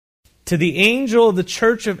To the angel of the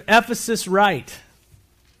church of Ephesus write,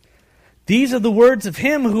 these are the words of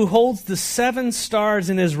him who holds the 7 stars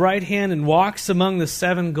in his right hand and walks among the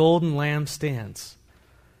 7 golden lampstands.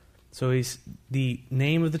 So the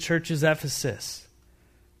name of the church is Ephesus.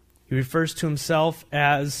 He refers to himself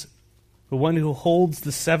as the one who holds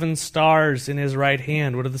the 7 stars in his right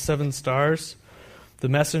hand. What are the 7 stars? The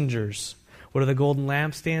messengers. What are the golden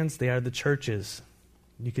lampstands? They are the churches.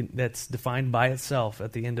 That's defined by itself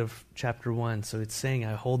at the end of chapter 1. So it's saying,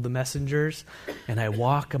 I hold the messengers and I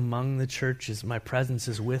walk among the churches. My presence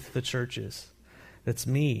is with the churches. That's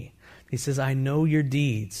me. He says, I know your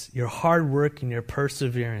deeds, your hard work, and your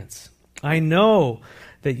perseverance. I know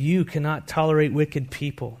that you cannot tolerate wicked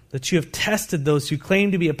people, that you have tested those who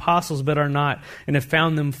claim to be apostles but are not, and have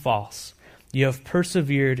found them false. You have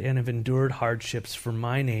persevered and have endured hardships for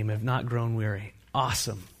my name, have not grown weary.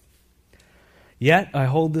 Awesome. Yet I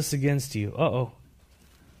hold this against you.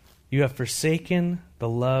 You have forsaken the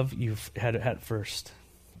love you've had at first.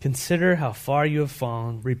 Consider how far you have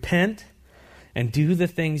fallen. Repent and do the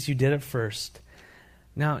things you did at first.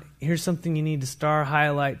 Now, here's something you need to star,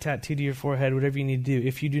 highlight, tattoo to your forehead, whatever you need to do.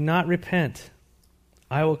 If you do not repent,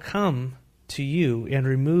 I will come to you and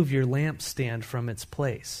remove your lampstand from its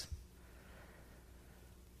place.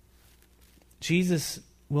 Jesus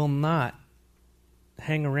will not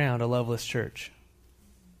hang around a loveless church.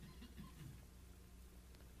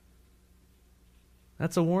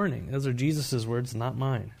 That's a warning. Those are Jesus' words, not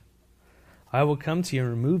mine. I will come to you and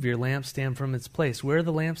remove your lampstand from its place. Where are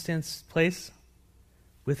the lampstands placed?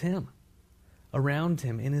 With him. Around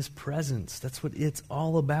him, in his presence. That's what it's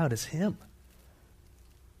all about, is him.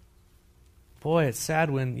 Boy, it's sad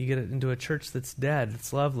when you get into a church that's dead,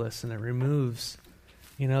 that's loveless, and it removes,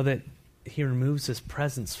 that he removes his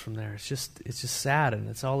presence from there. It's just sad, and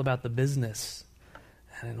it's all about the business.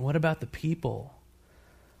 And what about the people?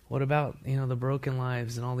 What about, the broken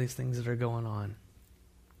lives and all these things that are going on?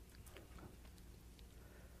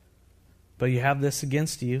 But you have this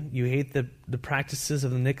against you. You hate the practices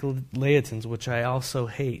of the Nicolaitans, which I also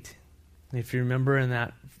hate. If you remember in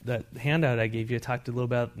that handout I gave you, I talked a little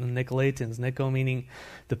about the Nicolaitans. Nico meaning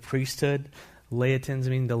the priesthood, Laitans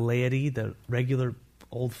meaning the laity, the regular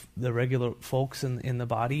folks in the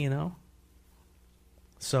body,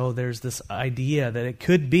 So there's this idea that it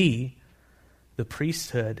could be the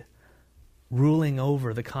priesthood ruling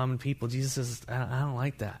over the common people. Jesus says, I don't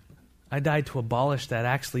like that. I died to abolish that.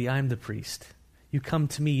 Actually, I'm the priest. You come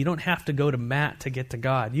to me. You don't have to go to Matt to get to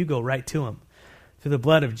God. You go right to him through the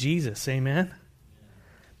blood of Jesus. Amen?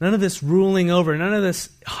 None of this ruling over, none of this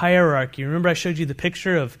hierarchy. Remember I showed you the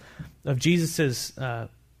picture of Jesus's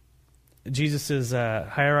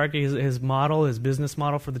hierarchy, his model, his business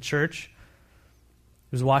model for the church.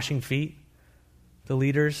 He was washing feet. The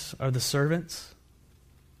leaders are the servants.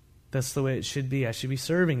 That's the way it should be. I should be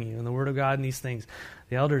serving you in the Word of God and these things.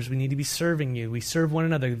 The elders, we need to be serving you. We serve one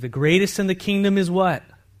another. The greatest in the kingdom is what?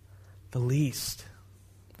 The least.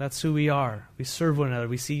 That's who we are. We serve one another.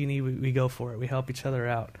 We see you need, we go for it. We help each other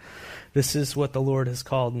out. This is what the Lord has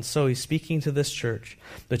called. And so he's speaking to this church.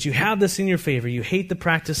 But you have this in your favor. You hate the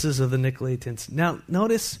practices of the Nicolaitans. Now,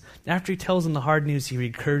 notice, after he tells them the hard news, he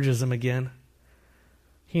encourages them again.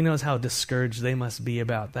 He knows how discouraged they must be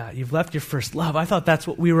about that. You've left your first love. I thought that's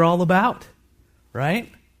what we were all about, right?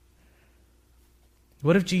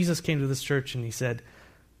 What if Jesus came to this church and he said,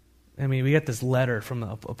 we get this letter from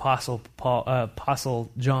the Apostle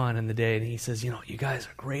John in the day, and he says, you guys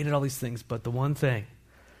are great at all these things, but the one thing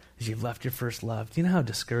is you've left your first love. Do you know how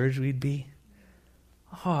discouraged we'd be?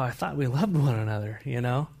 Oh, I thought we loved one another,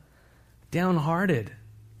 downhearted.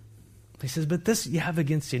 He says, but this you have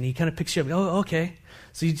against you. And he kind of picks you up. Oh, okay.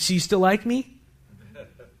 So you still like me?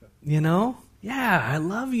 Yeah, I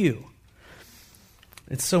love you.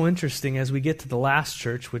 It's so interesting as we get to the last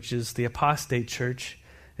church, which is the apostate church.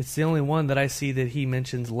 It's the only one that I see that he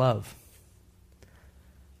mentions love.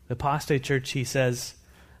 The apostate church, he says,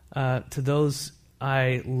 to those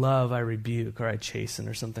I love, I rebuke, or I chasten,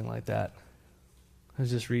 or something like that. I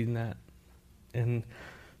was just reading that. And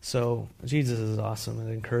so Jesus is awesome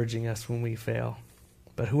at encouraging us when we fail.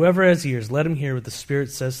 But whoever has ears, let him hear what the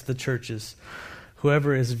Spirit says to the churches.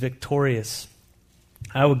 Whoever is victorious,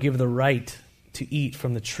 I will give the right to eat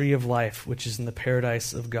from the tree of life, which is in the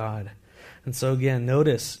paradise of God. And so again,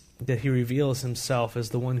 notice that he reveals himself as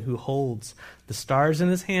the one who holds the stars in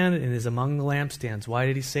his hand and is among the lampstands. Why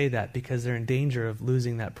did he say that? Because they're in danger of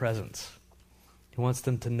losing that presence. He wants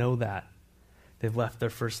them to know that. They've left their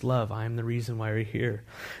first love. I am the reason why we're here.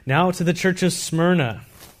 Now to the church of Smyrna.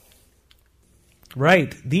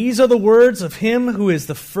 Right. These are the words of him who is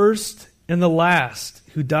the first and the last,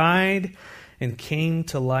 who died and came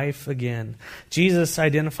to life again. Jesus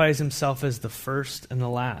identifies himself as the first and the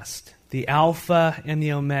last, the Alpha and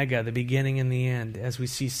the Omega, the beginning and the end, as we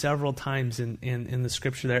see several times in the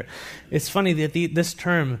scripture there. It's funny that this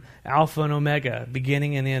term, Alpha and Omega,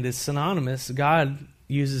 beginning and end, is synonymous. God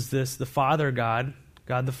uses this, the Father God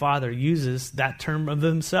the Father, uses that term of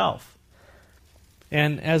himself.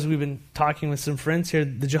 And as we've been talking with some friends here,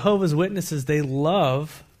 the Jehovah's Witnesses, they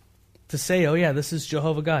love to say, oh yeah, this is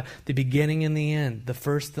Jehovah God, the beginning and the end, the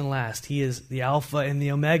first and last. He is the Alpha and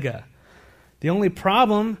the Omega. The only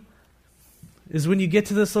problem is when you get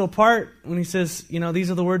to this little part, when he says,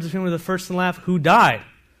 these are the words of him who are the first and last, who died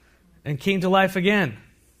and came to life again.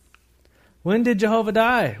 When did Jehovah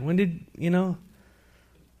die? When did,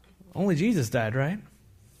 only Jesus died, right?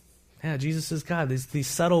 Yeah, Jesus is God. These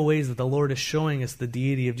subtle ways that the Lord is showing us the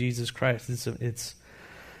deity of Jesus Christ.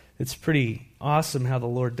 It's pretty awesome how the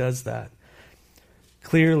Lord does that.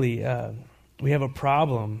 Clearly, we have a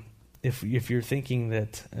problem if you're thinking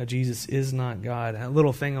that Jesus is not God. A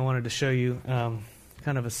little thing I wanted to show you,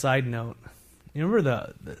 kind of a side note. You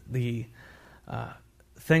remember the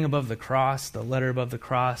thing above the cross, the letter above the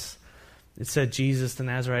cross? It said Jesus the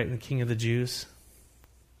Nazarite and the King of the Jews.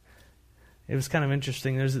 It was kind of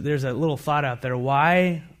interesting. There's a little thought out there.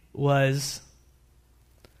 Why were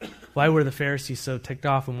the Pharisees so ticked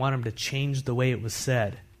off and wanted him to change the way it was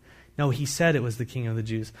said? No, he said it was the King of the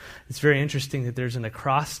Jews. It's very interesting that there's an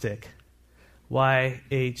acrostic,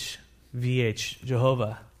 YHVH,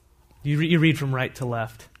 Jehovah. You read from right to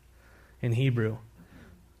left in Hebrew.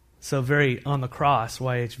 So very on the cross,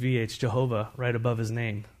 YHVH, Jehovah, right above his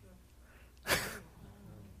name.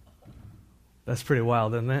 That's pretty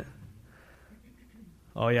wild, isn't it?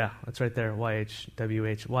 Oh yeah, that's right there.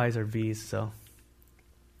 YHWH. Y's are V's. So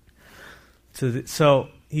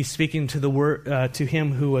he's speaking to the word to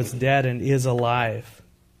him who was dead and is alive.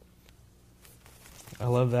 I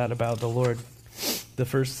love that about the Lord. The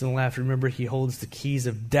first and last. Remember, he holds the keys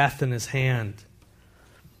of death in his hand,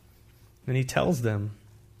 and he tells them.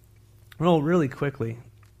 Well, really quickly.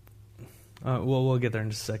 We'll get there in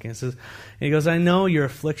just a second. It says, and he goes, I know your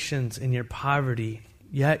afflictions and your poverty,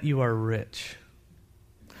 yet you are rich.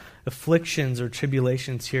 Afflictions or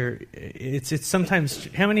tribulations here, it's sometimes,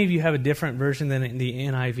 how many of you have a different version than the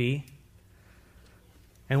NIV?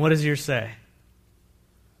 And what does yours say?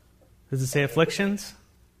 Does it say afflictions?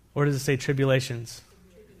 Or does it say tribulations?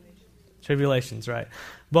 Tribulations, right.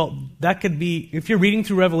 Well, that could be, if you're reading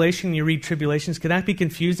through Revelation and you read tribulations, can that be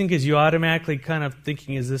confusing because you automatically kind of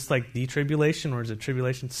thinking, is this like the tribulation or is it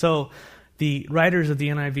tribulation? So the writers of the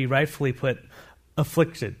NIV rightfully put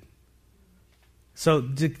afflicted. So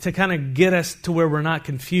to kind of get us to where we're not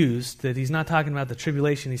confused, that he's not talking about the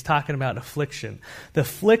tribulation, he's talking about affliction. The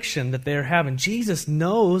affliction that they're having, Jesus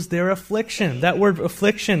knows their affliction. That word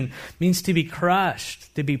affliction means to be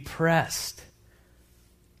crushed, to be pressed.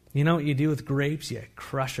 You know what you do with grapes? You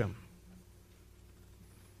crush them.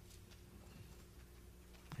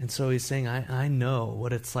 And so he's saying, I know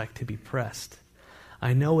what it's like to be pressed.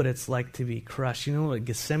 I know what it's like to be crushed. You know what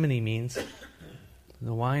Gethsemane means?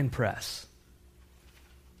 The wine press.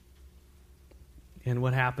 And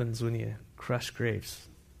what happens when you crush grapes?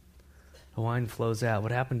 The wine flows out.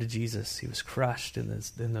 What happened to Jesus? He was crushed and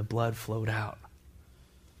the blood flowed out.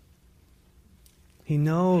 He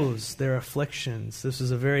knows their afflictions. This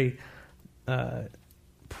is a very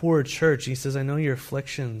poor church. He says, I know your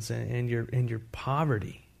afflictions and your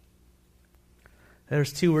poverty.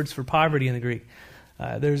 There's two words for poverty in the Greek.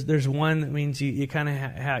 There's one that means you kind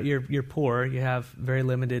of you're poor, you have very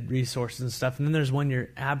limited resources and stuff, and then there's one you're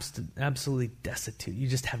absolutely destitute. You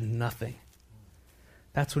just have nothing.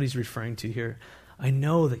 That's what he's referring to here. I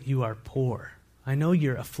know that you are poor. I know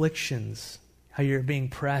your afflictions, how you're being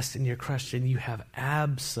pressed and you're crushed, and you have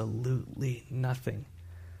absolutely nothing.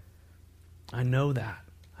 I know that.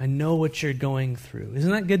 I know what you're going through.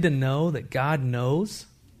 Isn't that good to know that God knows?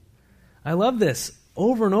 I love this.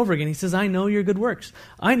 Over and over again, he says, I know your good works.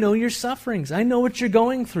 I know your sufferings. I know what you're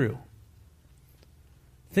going through.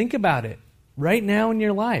 Think about it. Right now in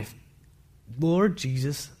your life, Lord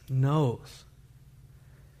Jesus knows.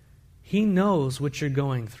 He knows what you're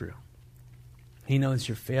going through. He knows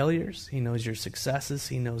your failures. He knows your successes.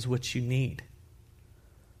 He knows what you need.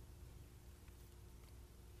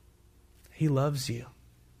 He loves you.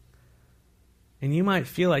 And you might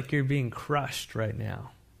feel like you're being crushed right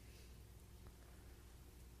now.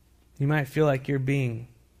 You might feel like you're being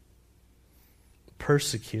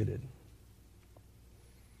persecuted.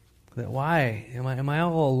 That why? Am I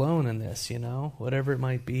all alone in this, Whatever it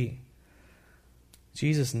might be.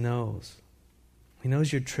 Jesus knows. He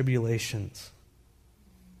knows your tribulations.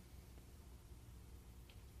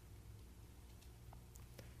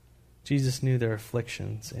 Jesus knew their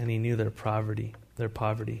afflictions, and he knew their poverty.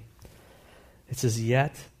 It says,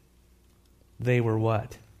 yet they were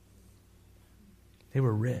what? They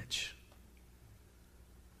were rich.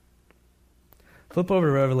 Flip over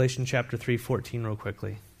to Revelation chapter 3:14 real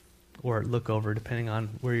quickly. Or look over, depending on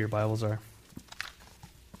where your Bibles are.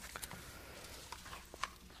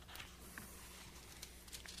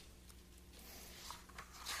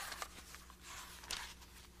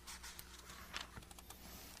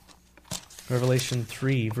 Revelation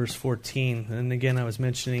 3, verse 14. And again, I was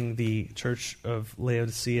mentioning the church of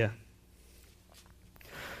Laodicea.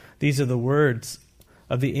 These are the words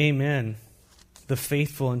of the Amen, the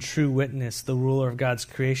faithful and true witness, the ruler of God's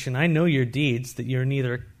creation. I know your deeds, that you're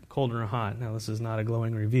neither cold nor hot. Now, this is not a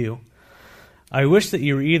glowing review. I wish that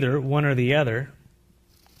you were either one or the other.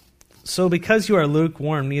 So because you are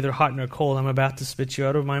lukewarm, neither hot nor cold, I'm about to spit you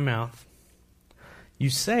out of my mouth. You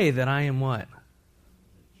say that I am what?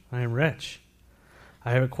 I am rich.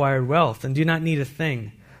 I have acquired wealth and do not need a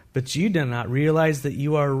thing. But you do not realize that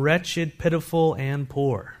you are wretched, pitiful, and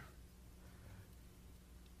poor.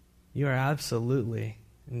 You are absolutely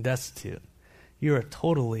destitute. You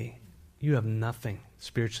have nothing.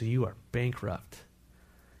 Spiritually, you are bankrupt.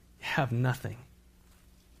 You have nothing.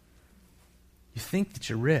 You think that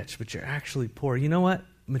you're rich, but you're actually poor. You know what?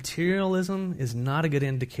 Materialism is not a good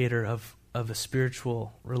indicator of a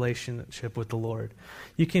spiritual relationship with the Lord.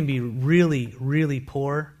 You can be really, really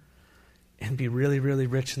poor and be really, really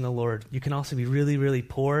rich in the Lord. You can also be really, really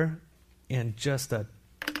poor and just a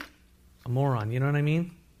moron. You know what I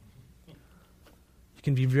mean? You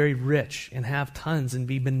can be very rich and have tons and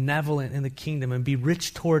be benevolent in the kingdom and be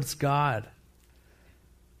rich towards God.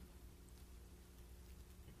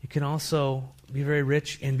 You can also be very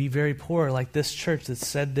rich and be very poor, like this church that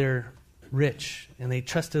said they're rich and they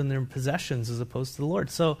trusted in their possessions as opposed to the Lord.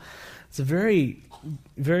 So it's a very,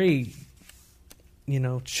 very,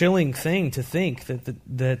 chilling thing to think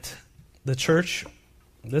that the church,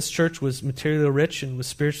 this church was materially rich and was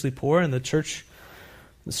spiritually poor, and the church,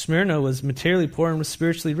 Smyrna, was materially poor and was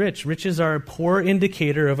spiritually rich. Riches are a poor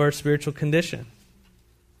indicator of our spiritual condition.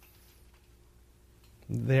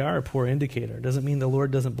 They are a poor indicator. It doesn't mean the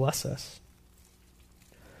Lord doesn't bless us.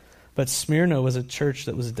 But Smyrna was a church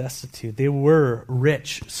that was destitute. They were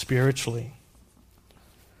rich spiritually.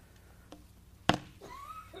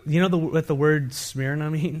 You know what the word Smyrna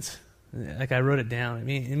means? Like, I wrote it down.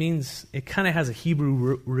 It means, it kind of has a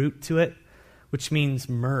Hebrew root to it, which means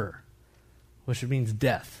myrrh, which means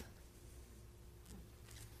death.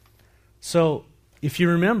 So, if you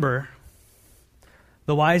remember,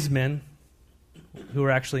 the wise men, who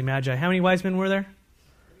were actually magi, how many wise men were there?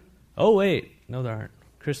 Oh, wait. No, there aren't.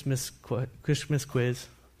 Christmas quiz.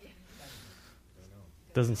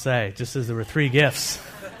 Doesn't say. It just says there were 3 gifts.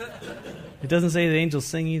 It doesn't say the angels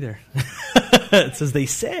sing either. It says they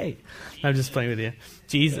say. I'm just playing with you.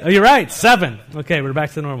 Jeez. Oh, you're right. 7. Okay, we're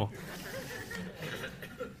back to normal.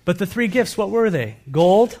 But the 3 gifts, what were they?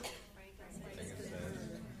 Gold?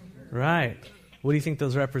 Right. What do you think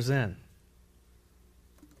those represent?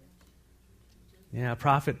 Yeah,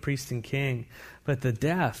 prophet, priest, and king. But the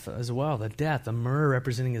death as well, the myrrh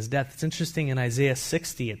representing his death. It's interesting in Isaiah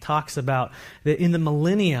 60, it talks about that in the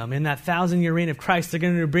millennium, in that 1,000-year reign of Christ, they're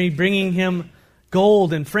going to be bringing him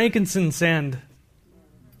gold and frankincense and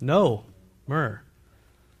myrrh.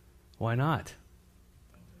 Why not?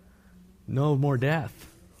 No more death.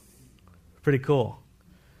 Pretty cool.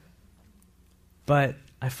 But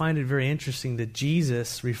I find it very interesting that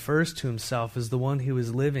Jesus refers to himself as the one who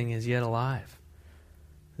is living as yet alive.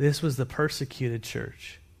 This was the persecuted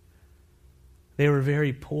church. They were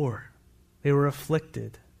very poor. They were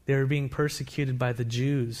afflicted. They were being persecuted by the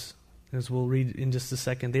Jews. As we'll read in just a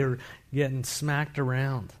second, they were getting smacked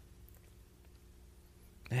around.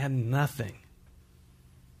 They had nothing.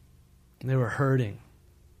 They were hurting.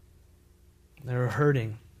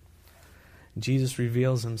 Jesus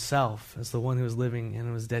reveals himself as the one who was living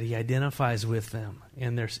and was dead. He identifies with them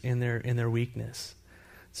in their weakness.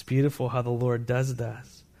 It's beautiful how the Lord does that.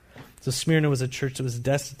 So Smyrna was a church that was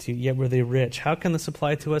destitute, yet were they rich. How can this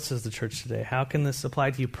apply to us as the church today? How can this apply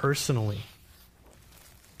to you personally?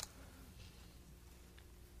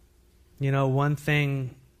 One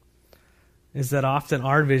thing is that often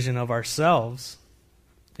our vision of ourselves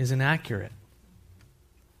is inaccurate.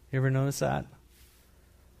 You ever notice that?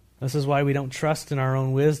 This is why we don't trust in our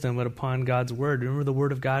own wisdom, but upon God's word. Remember, the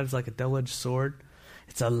word of God is like a double-edged sword.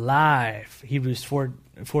 It's alive. Hebrews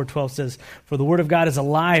 4:12 says, "For the word of God is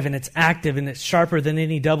alive, and it's active, and it's sharper than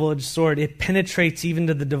any double-edged sword. It penetrates even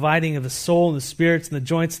to the dividing of the soul and the spirits and the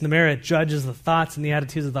joints and the marrow. It judges the thoughts and the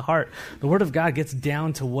attitudes of the heart." The word of God gets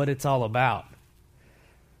down to what it's all about.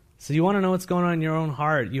 So you want to know what's going on in your own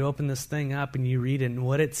heart, you open this thing up and you read it, and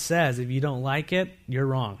what it says, if you don't like it, you're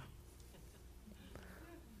wrong.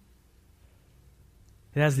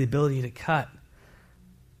 It has the ability to cut,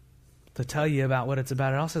 to tell you about what it's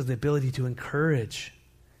about. It also has the ability to encourage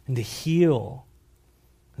and to heal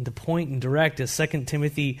and to point and direct. As 2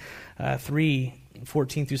 Timothy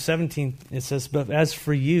 3:14 through 17, it says, "But as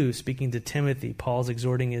for you," speaking to Timothy, Paul's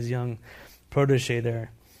exhorting his young protege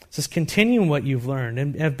there. It says, "Continue in what you've learned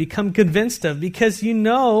and have become convinced of, because you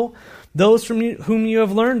know those from whom you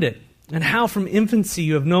have learned it, and how from infancy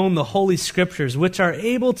you have known the Holy Scriptures, which are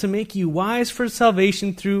able to make you wise for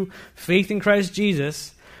salvation through faith in Christ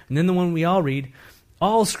Jesus." And then the one we all read,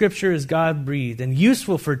 "All Scripture is God-breathed and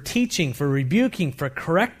useful for teaching, for rebuking, for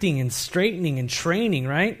correcting and straightening and training,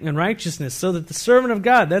 right, in righteousness, so that the servant of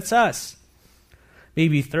God," that's us, "may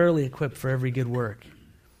be thoroughly equipped for every good work."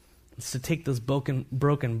 It's to take those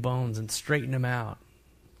broken bones and straighten them out.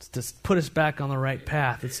 It's to put us back on the right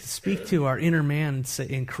path. It's to speak to our inner man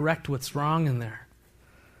and correct what's wrong in there.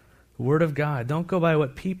 The Word of God. Don't go by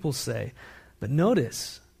what people say. But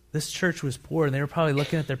notice, this church was poor, and they were probably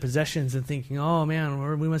looking at their possessions and thinking, "Oh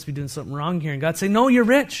man, we must be doing something wrong here." And God said, "No, you're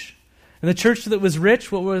rich." And the church that was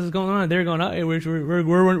rich, what was going on? They're going, "Oh, hey, we're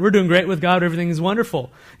doing great with God. Everything is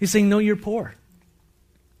wonderful." He's saying, "No, you're poor."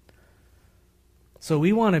 So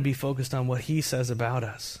we want to be focused on what He says about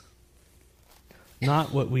us,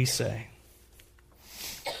 not what we say.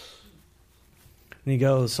 And he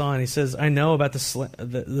goes on, he says, "I know about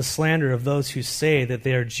the slander of those who say that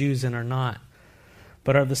they are Jews and are not,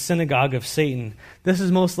 but are the synagogue of Satan." This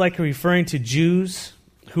is most likely referring to Jews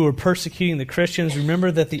who were persecuting the Christians.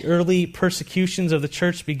 Remember that the early persecutions of the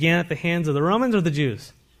church began at the hands of the Romans or the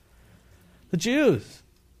Jews? The Jews.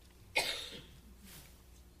 You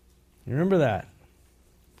remember that.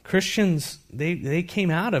 Christians, they came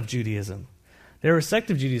out of Judaism. They were a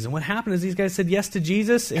sect of Judaism. What happened is these guys said yes to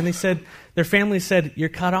Jesus, and they said, their family said, "You're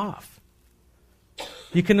cut off.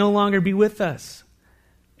 You can no longer be with us."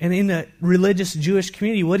 And in the religious Jewish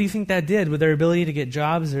community, what do you think that did with their ability to get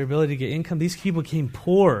jobs, their ability to get income? These people became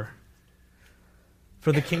poor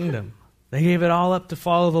for the kingdom. They gave it all up to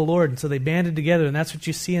follow the Lord, and so they banded together, and that's what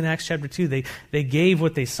you see in Acts chapter 2. They gave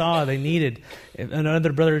what they saw they needed. If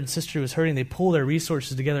another brother and sister was hurting, they pull their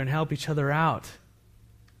resources together and help each other out.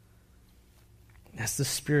 That's the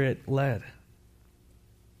Spirit led.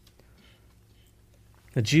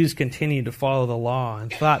 The Jews continued to follow the law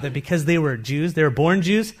and thought that because they were Jews, they were born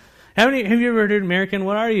Jews. Have you ever heard an American?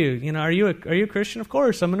 What are you? You know, are you a Christian? Of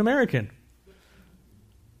course, I'm an American.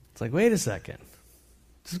 It's like, wait a second.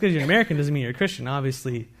 Just because you're an American doesn't mean you're a Christian.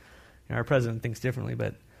 Obviously, our president thinks differently,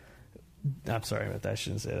 but I'm sorry about that. I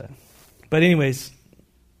shouldn't say that. But anyways,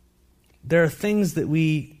 there are things that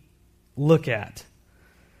we look at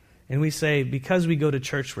and we say, because we go to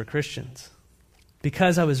church, we're Christians.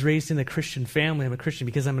 Because I was raised in a Christian family, I'm a Christian.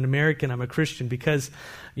 Because I'm an American, I'm a Christian. Because,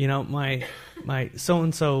 you know, my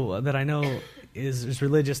so-and-so that I know is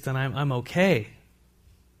religious, then I'm okay.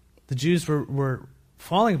 The Jews were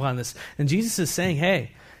falling upon this. And Jesus is saying,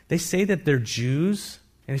 hey, they say that they're Jews.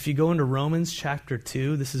 And if you go into Romans chapter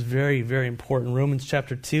 2, this is very, very important. Romans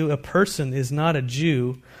chapter 2, a person is not a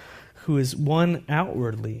Jew who is one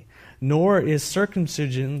outwardly, nor is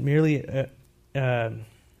circumcision merely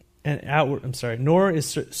nor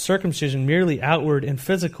is circumcision merely outward and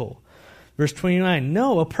physical. Verse 29,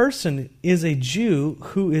 no, a person is a Jew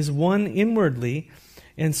who is one inwardly,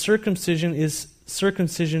 and circumcision is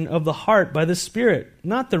circumcision of the heart by the Spirit,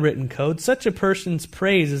 not the written code. Such a person's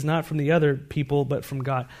praise is not from the other people, but from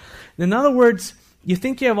God. In other words, you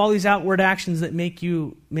think you have all these outward actions that make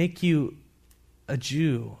you a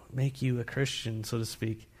Jew, make you a Christian, so to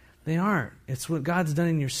speak. They aren't. It's what God's done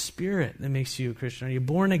in your spirit that makes you a Christian. Are you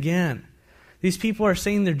born again? These people are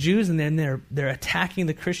saying they're Jews, and then they're attacking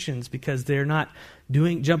the Christians because they're not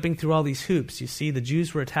jumping through all these hoops. You see, the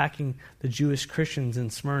Jews were attacking the Jewish Christians in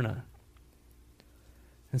Smyrna.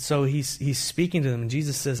 And so he's speaking to them, and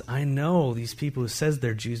Jesus says, I know these people who says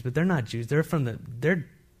they're Jews, but they're not Jews. They're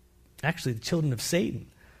actually the children of Satan.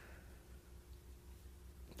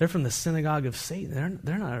 They're from the synagogue of Satan.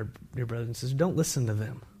 They're not your brothers and sisters. Don't listen to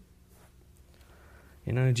them.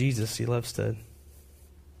 You know, Jesus, he loves to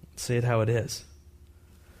say it how it is.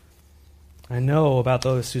 I know about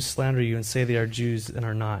those who slander you and say they are Jews and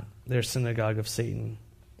are not. They're synagogue of Satan.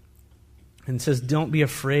 And it says, don't be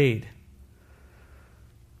afraid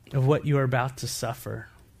of what you are about to suffer.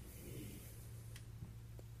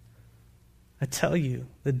 I tell you,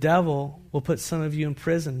 the devil will put some of you in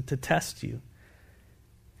prison to test you,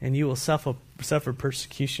 and you will suffer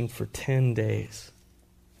persecution for 10 days.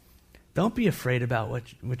 Don't be afraid about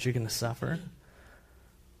what you're going to suffer.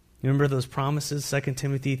 You remember those promises, 2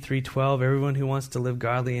 Timothy 3:12, everyone who wants to live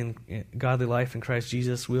godly life in Christ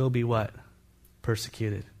Jesus will be what?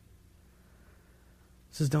 Persecuted. It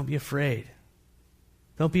says don't be afraid.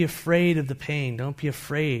 Don't be afraid of the pain. Don't be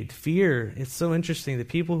afraid. Fear. It's so interesting. The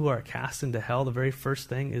people who are cast into hell, the very first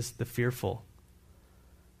thing is the fearful.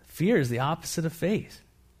 Fear is the opposite of faith.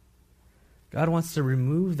 God wants to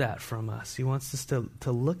remove that from us. He wants us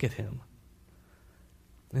to look at him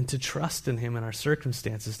and to trust in him in our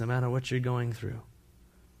circumstances, no matter what you're going through.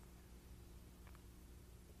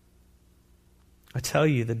 I tell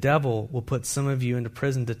you, the devil will put some of you into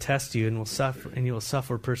prison to test you, and you will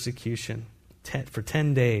suffer persecution for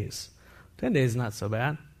 10 days. 10 days is not so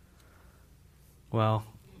bad. Well,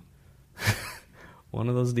 one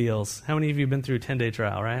of those deals. How many of you have been through a 10-day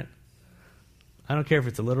trial, right? I don't care if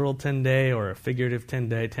it's a literal 10-day or a figurative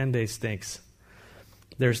 10-day. 10 days stinks.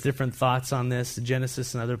 There's different thoughts on this.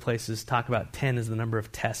 Genesis and other places talk about 10 as the number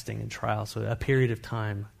of testing and trial, so a period of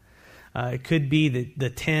time. It could be the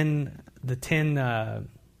 10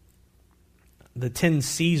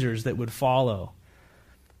 Caesars that would follow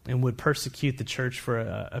and would persecute the church for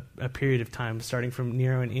a period of time, starting from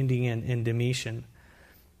Nero and ending in Domitian.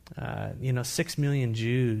 6 million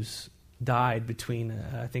Jews died between,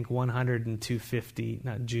 I think, 100 and 250,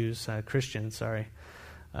 not Jews, Christians, sorry,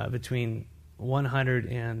 between 100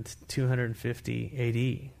 and 250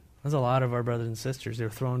 A.D. That's a lot of our brothers and sisters. They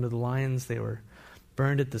were thrown to the lions. They were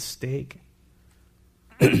burned at the stake.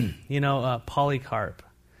 Polycarp,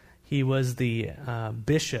 he was the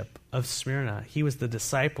bishop of Smyrna. He was the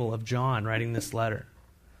disciple of John writing this letter.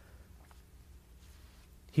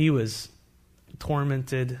 He was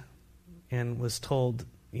tormented and was told,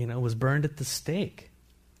 was burned at the stake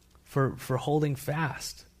for holding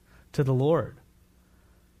fast to the Lord.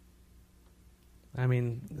 I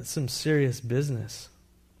mean, that's some serious business.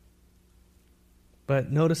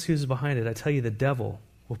 But notice who's behind it. I tell you, the devil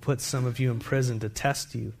will put some of you in prison to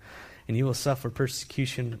test you, and you will suffer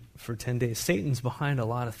persecution for 10 days. Satan's behind a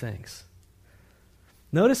lot of things.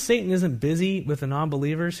 Notice Satan isn't busy with the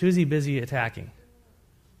non-believers. Who's he busy attacking?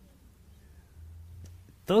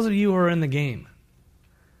 Those of you who are in the game.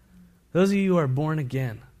 Those of you who are born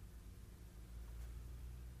again.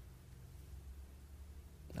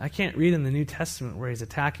 I can't read in the New Testament where he's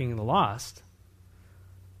attacking the lost.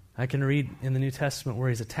 I can read in the New Testament where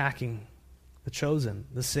he's attacking the chosen,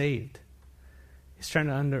 the saved. He's trying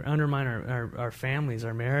to undermine our families,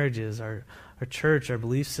 our marriages, our church, our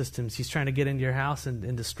belief systems. He's trying to get into your house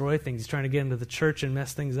and destroy things. He's trying to get into the church and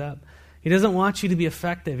mess things up. He doesn't want you to be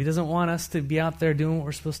effective. He doesn't want us to be out there doing what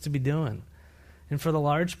we're supposed to be doing. And for the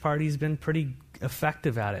large part, he's been pretty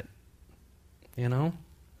effective at it. I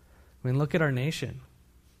mean, look at our nation.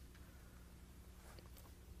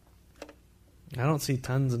 I don't see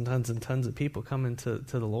tons and tons and tons of people coming to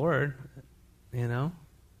the Lord,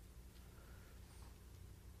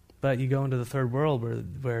 But you go into the third world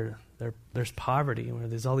where there's poverty, where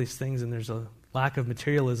there's all these things, and there's a lack of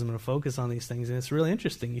materialism and a focus on these things. And it's really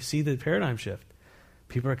interesting. You see the paradigm shift.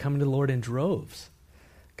 People are coming to the Lord in droves.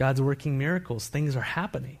 God's working miracles. Things are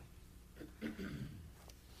happening. I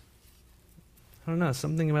don't know,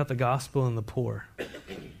 something about the gospel and the poor.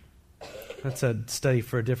 That's a study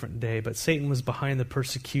for a different day. But Satan was behind the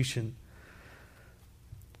persecution.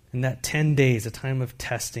 And that 10 days, a time of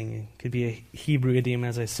testing, it could be a Hebrew idiom,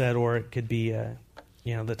 as I said, or it could be,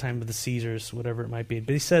 the time of the Caesars, whatever it might be.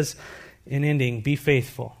 But he says, in ending, be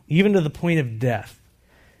faithful, even to the point of death,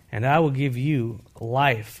 and I will give you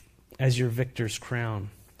life as your victor's crown.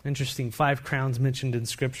 Interesting, 5 crowns mentioned in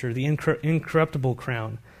Scripture. The incorruptible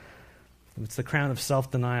crown. It's the crown of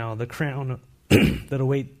self-denial, the crown that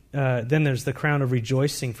await. Then there's the crown of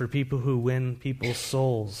rejoicing for people who win people's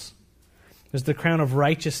souls. There's the crown of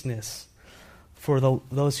righteousness for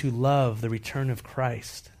those who love the return of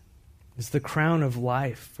Christ. There's the crown of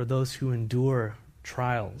life for those who endure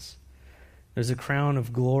trials. There's a crown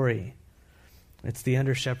of glory. It's the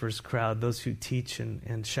under-shepherds crowd, those who teach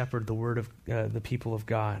and shepherd the word of the people of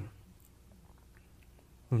God.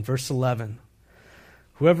 In verse 11,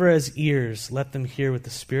 whoever has ears, let them hear what the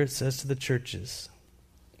Spirit says to the churches.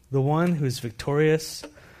 The one who is victorious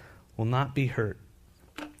will not be hurt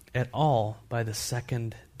at all by the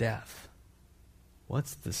second death.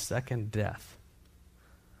 What's the second death?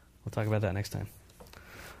 We'll talk about that next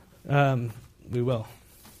time. We will.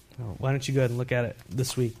 Why don't you go ahead and look at it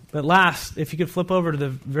this week? But last, if you could flip over to the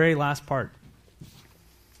very last part.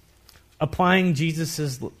 Applying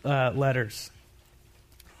Jesus' letters.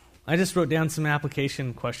 I just wrote down some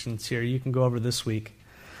application questions here you can go over this week.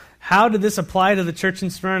 How did this apply to the church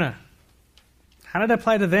in Smyrna? How did it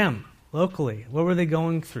apply to them locally? What were they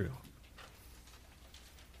going through?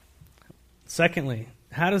 Secondly,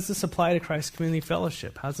 how does this apply to Christ Community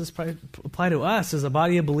Fellowship? How does this apply to us as a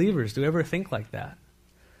body of believers? Do we ever think like that?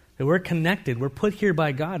 That we're connected, we're put here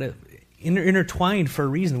by God, intertwined for a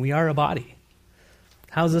reason. We are a body.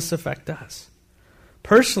 How does this affect us?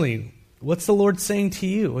 Personally, what's the Lord saying to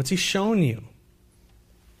you? What's He shown you?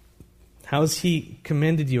 How has He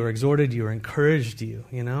commended you or exhorted you or encouraged you,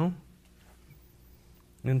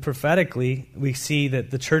 And prophetically, we see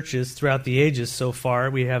that the churches throughout the ages so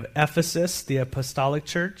far, we have Ephesus, the apostolic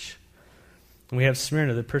church, and we have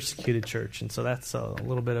Smyrna, the persecuted church. And so that's a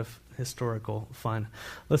little bit of historical fun.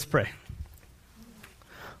 Let's pray.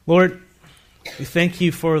 Lord, we thank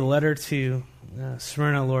you for the letter to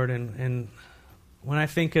Smyrna, Lord, and when I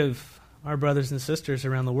think of our brothers and sisters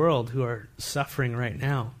around the world who are suffering right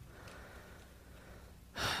now,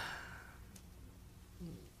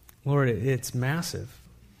 Lord, it's massive.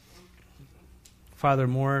 Father,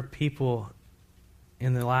 more people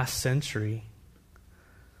in the last century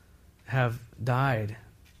have died.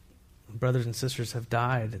 Brothers and sisters have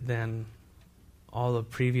died than all the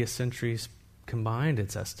previous centuries combined,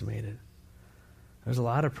 it's estimated. There's a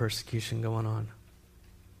lot of persecution going on.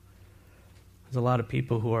 There's a lot of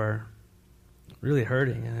people who are really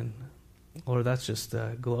hurting. And Lord, that's just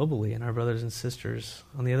globally. And our brothers and sisters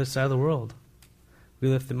on the other side of the world, we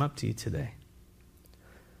lift them up to you today.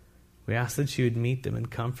 We ask that you would meet them and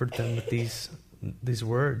comfort them with these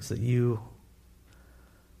words, that you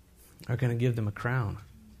are going to give them a crown.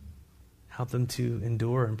 Help them to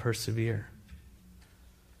endure and persevere.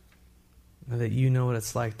 And that you know what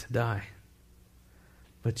it's like to die,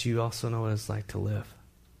 but you also know what it's like to live.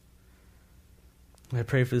 And I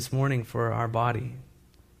pray for this morning for our body.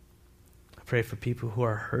 I pray for people who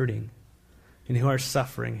are hurting and who are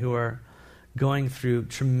suffering, who are going through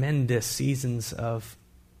tremendous seasons of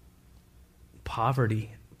poverty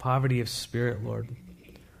of spirit, Lord.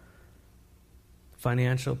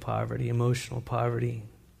 Financial poverty, emotional poverty.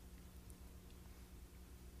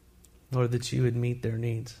 Lord, that you would meet their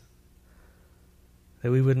needs.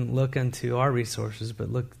 That we wouldn't look unto our resources, but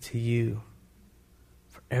look to you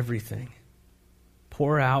for everything.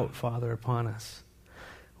 Pour out, Father, upon us.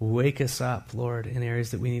 Wake us up, Lord, in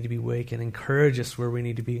areas that we need to be wakened. Encourage us where we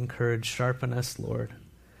need to be encouraged. Sharpen us, Lord.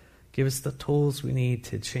 Give us the tools we need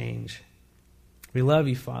to change. We love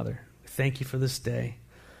you, Father. We thank you for this day.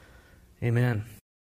 Amen.